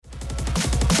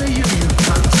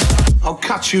I'll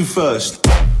catch you first.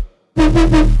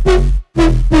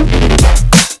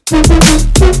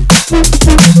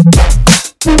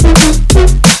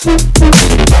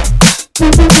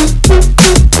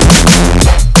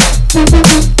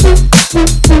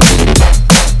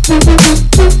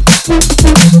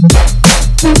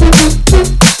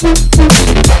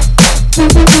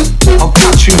 I'll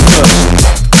catch you first.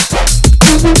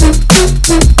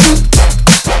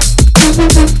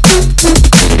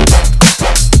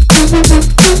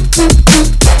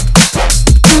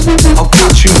 I'll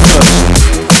catch you first.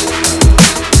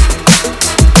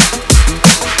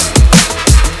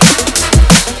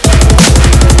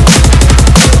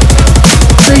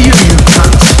 Say you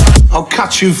cunt. I'll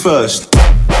catch you first.